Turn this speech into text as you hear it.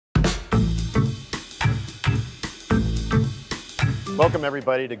Welcome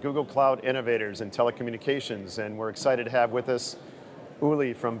everybody to Google Cloud Innovators in Telecommunications, and we're excited to have with us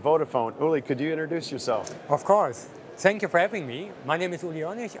Uli from Vodafone. Uli, could you introduce yourself? Of course. Thank you for having me. My name is Uli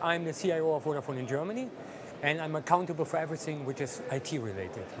Ornich. I'm the CIO of Vodafone in Germany, and I'm accountable for everything which is IT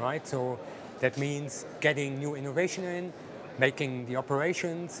related, right? So that means getting new innovation in, making the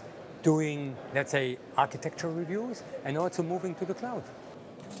operations, doing, let's say, architectural reviews, and also moving to the cloud.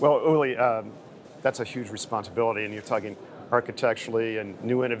 Well, Uli, that's a huge responsibility, and you're talking architecturally and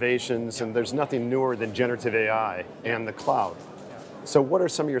new innovations, and there's nothing newer than generative AI and the cloud. So what are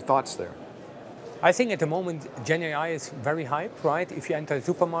some of your thoughts there? I think at the moment, Gen AI is very hype, right? If you enter a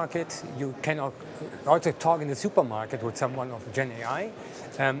supermarket, you can also talk in the supermarket with someone of Gen AI.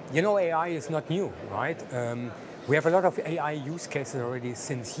 AI is not new, right? We have a lot of AI use cases already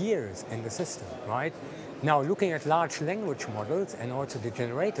since years in the system, right? Now, looking at large language models and also the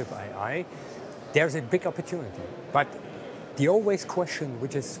generative AI, there's a big opportunity. But the always question,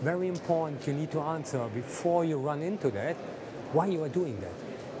 which is very important, you need to answer before you run into that, why you are doing that.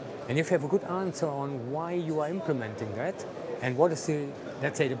 And if you have a good answer on why you are implementing that, and what is the,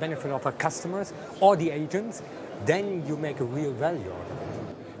 let's say, the benefit of our customers or the agents, then you make a real value out of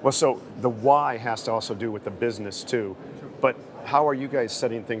it. Well, so the why has to also do with the business too. But how are you guys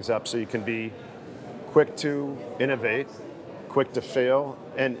setting things up so you can be quick to innovate, quick to fail,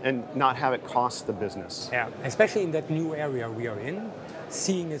 and not have it cost the business? Yeah, especially in that new area we are in,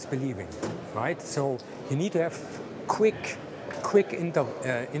 seeing is believing, right? So you need to have quick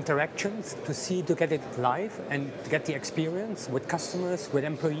interactions to get it live and to get the experience with customers, with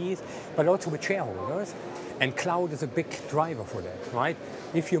employees, but also with shareholders. And cloud is a big driver for that, right?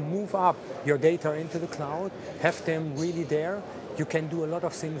 If you move up your data into the cloud, have them really there, you can do a lot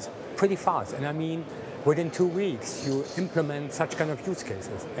of things pretty fast. And I mean, within 2 weeks, you implement such kind of use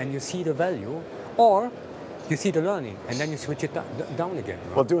cases and you see the value, or you see the learning, and then you switch it down again.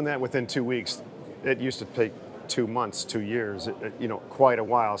 Right? Well, doing that within 2 weeks, it used to take 2 months, 2 years, quite a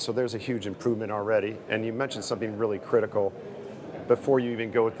while. So there's a huge improvement already. And you mentioned something really critical before you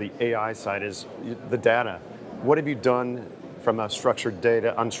even go with the AI side is the data. What have you done from a structured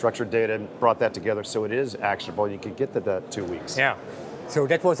data, unstructured data, and brought that together so it is actionable? You can get to that 2 weeks. Yeah. So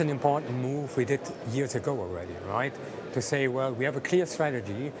that was an important move we did years ago already, right? To say, well, we have a clear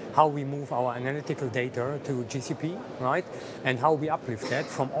strategy, how we move our analytical data to GCP, right? And how we uplift that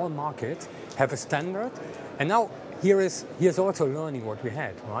from all markets, have a standard. And now here's also learning what we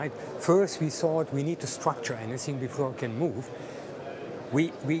had, right? First, we thought we need to structure anything before we can move.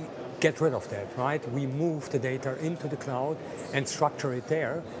 We get rid of that, right? We move the data into the cloud and structure it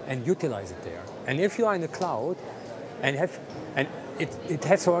there and utilize it there. And if you are in the cloud it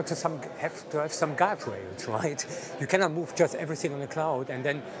has to also have some guardrails, right? You cannot move just everything on the cloud and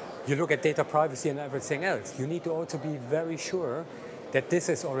then you look at data privacy and everything else. You need to also be very sure that this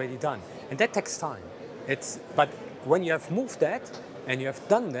is already done. And that takes time. But when you have moved that and you have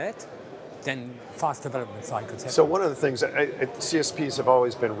done that, then fast development cycles happen. So one of the things, CSPs have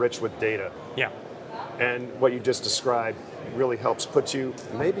always been rich with data. Yeah. And what you just described really helps put you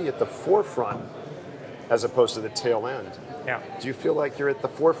maybe at the forefront as opposed to the tail end. Yeah. Do you feel like you're at the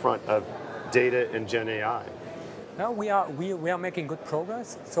forefront of data and Gen AI? No, we are making good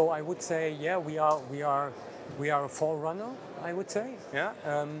progress. So I would say, yeah, we are a forerunner, I would say. Yeah.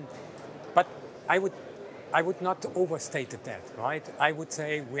 But I would not overstate that, right? I would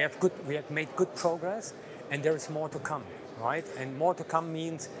say we have made good progress, and there is more to come, right? And more to come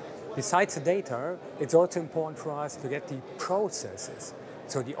means, besides the data, it's also important for us to get the processes.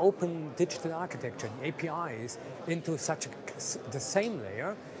 So the open digital architecture, the APIs, into the same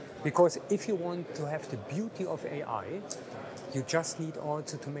layer, because if you want to have the beauty of AI, you just need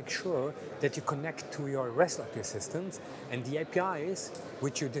also to make sure that you connect to your rest of your systems, and the APIs,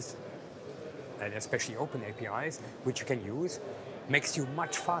 and especially open APIs, which you can use, makes you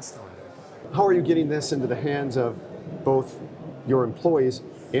much faster on that. How are you getting this into the hands of both your employees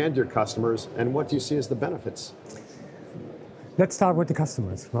and your customers, and what do you see as the benefits? Let's start with the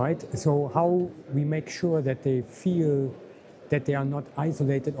customers, right? So how we make sure that they feel that they are not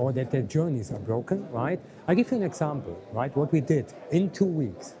isolated or that their journeys are broken, right? I'll give you an example, right? What we did in 2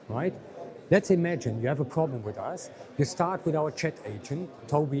 weeks, right? Let's imagine you have a problem with us. You start with our chat agent,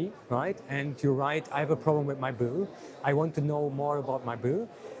 Toby, right? And you write, I have a problem with my bill. I want to know more about my bill.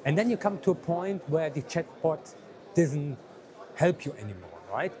 And then you come to a point where the chatbot doesn't help you anymore,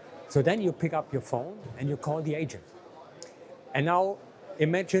 right? So then you pick up your phone and you call the agent. And now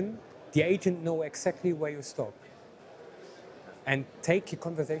imagine the agent knows exactly where you stop and take your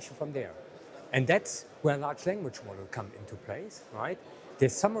conversation from there. And that's where large language models come into place, right? They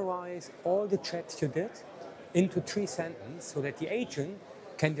summarize all the chats you did into 3 sentences so that the agent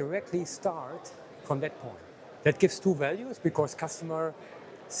can directly start from that point. That gives two values, because customer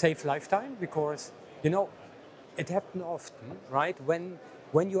save lifetime, because, you know, it happens often, right?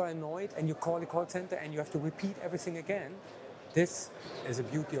 When you are annoyed and you call the call center and you have to repeat everything again, this is a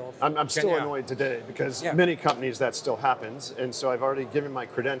beauty of I'm still GenAI. annoyed today because Yeah. many companies that still happens, and so I've already given my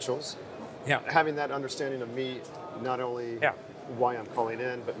credentials. Yeah. Having that understanding of me, not only Yeah. why I'm calling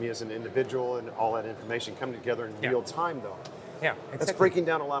in, but me as an individual and all that information coming together in Yeah. real time, though. Yeah, exactly. That's breaking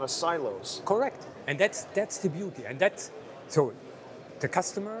down a lot of silos. Correct. And that's the beauty. And that's so the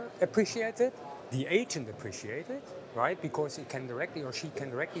customer appreciates it, the agent appreciates it, right? Because he can directly, or she can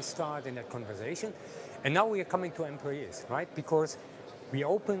directly start in that conversation. And now we are coming to employees, right? Because we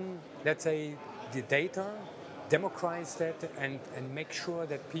open, let's say, the data, democratize that, and make sure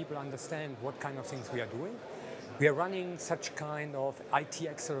that people understand what kind of things we are doing. We are running such kind of IT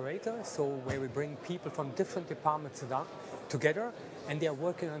accelerator, so where we bring people from different departments together, and they are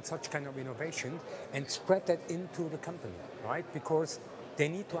working on such kind of innovation and spread that into the company, right? Because they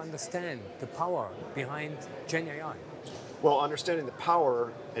need to understand the power behind Gen AI. Well, understanding the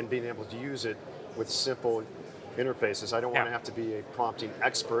power and being able to use it with simple interfaces. I don't want to have to be a prompting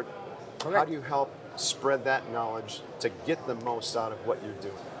expert. Correct. How do you help spread that knowledge to get the most out of what you're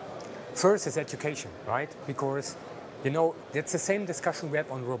doing? First is education, right? Because, you know, it's the same discussion we had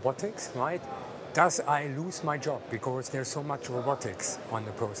on robotics, right? Does I lose my job because there's so much robotics on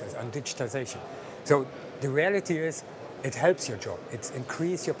the process, on digitization? So the reality is, it helps your job. It's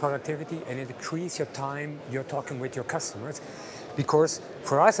increase your productivity and it increase your time you're talking with your customers. Because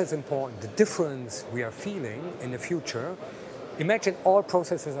for us it's important, the difference we are feeling in the future. Imagine all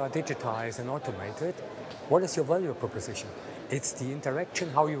processes are digitized and automated. What is your value proposition? It's the interaction,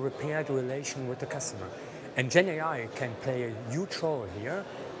 how you repair the relation with the customer. And Gen AI can play a huge role here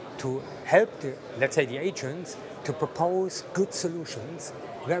to help the, let's say, the agents to propose good solutions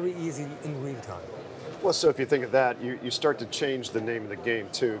very easily in real time. Well, so if you think of that, you start to change the name of the game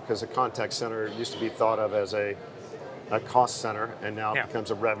too, because a contact center used to be thought of as a cost center, and now it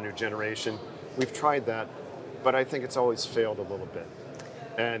becomes a revenue generation. We've tried that, but I think it's always failed a little bit.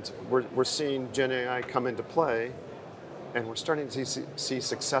 And we're seeing Gen AI come into play, and we're starting to see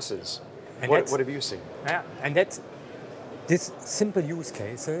successes. What have you seen? Yeah, and that's, these simple use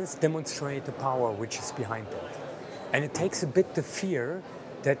cases demonstrate the power which is behind that. And it takes a bit the fear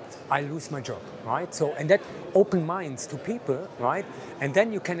that I lose my job, right? So, and that open minds to people, right? And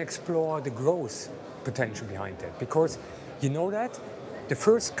then you can explore the growth potential behind that, because you know that the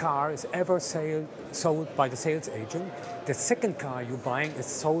first car is ever sold by the sales agent. The second car you're buying is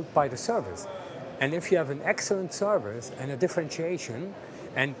sold by the service. And if you have an excellent service and a differentiation,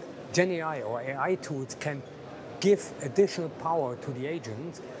 and Gen AI or AI tools can give additional power to the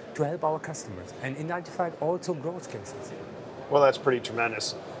agents to help our customers and identify also growth cases. Well, that's pretty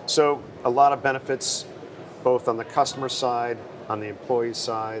tremendous. So a lot of benefits, both on the customer side, on the employee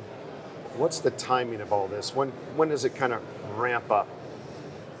side. What's the timing of all this? When does it kind of ramp up?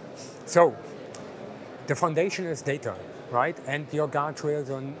 So the foundation is data, right? And your guardrails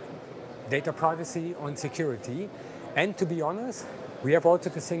on data privacy, on security. And to be honest, we have also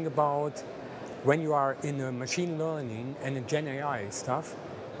to think about when you are in a machine learning and in Gen AI stuff,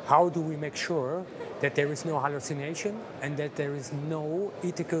 how do we make sure that there is no hallucination and that there is no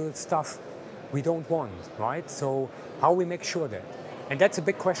ethical stuff we don't want, right? So how we make sure that? And that's a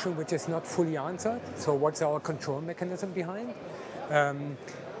big question which is not fully answered. So what's our control mechanism behind?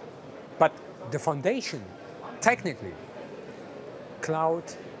 But the foundation, technically, cloud,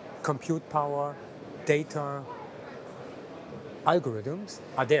 compute power, data, algorithms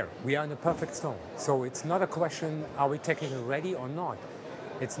are there. We are in a perfect storm. So it's not a question, are we technically ready or not?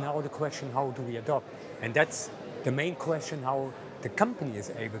 It's now the question, how do we adopt? And that's the main question, how the company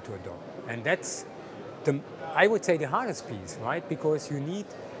is able to adopt. And that's, I would say, the hardest piece, right? Because you need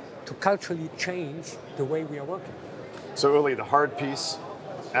to culturally change the way we are working. So Uli, the hard piece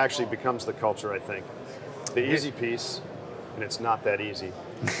actually becomes the culture, I think. The easy piece, and it's not that easy,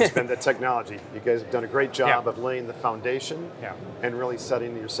 has been the technology. You guys have done a great job of laying the foundation and really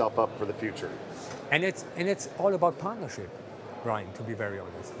setting yourself up for the future. And it's all about partnership, Brian, to be very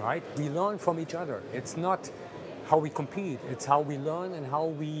honest, right? We learn from each other. It's not how we compete, it's how we learn and how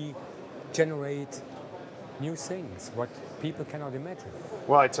we generate new things, what people cannot imagine.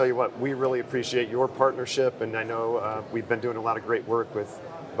 Well, I tell you what, we really appreciate your partnership, and I know we've been doing a lot of great work with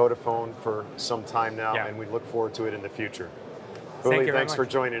Vodafone for some time now, and we look forward to it in the future. Uli, thanks for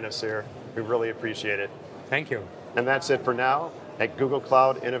joining us here. We really appreciate it. Thank you. And that's it for now at Google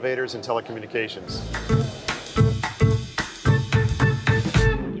Cloud Innovators in Telecommunications.